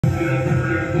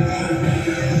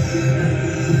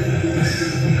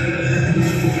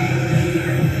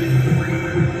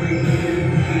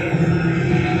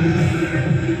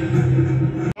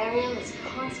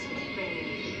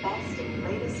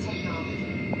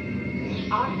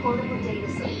Our portable data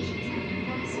solutions have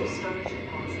massive storage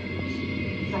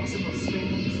capacity, flexible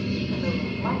screens, and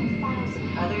over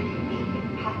 1,000 other unique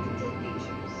and patented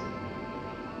features.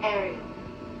 Area,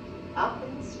 up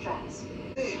in the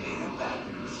stratosphere. They may have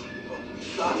batteries, but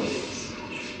we've got this.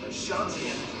 Ishanti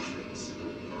energy drinks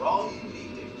are all you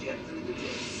need to get through the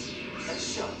day.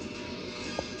 Ishanti.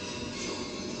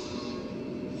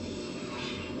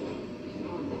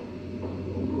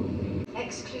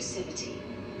 Exclusivity,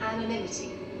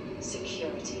 anonymity,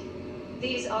 security.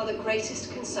 These are the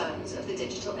greatest concerns of the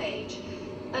digital age,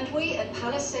 and we at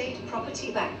Palisade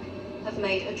Property Bank have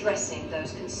made addressing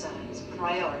those concerns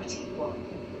priority one.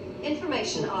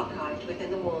 Information archived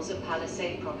within the walls of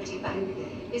Palisade Property Bank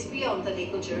is beyond the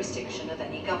legal jurisdiction of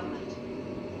any government.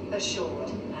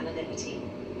 Assured anonymity.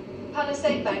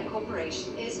 Palisade Bank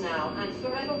Corporation is now and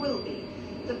forever will be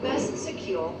the best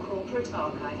secure corporate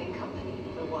archiving company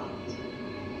in the world.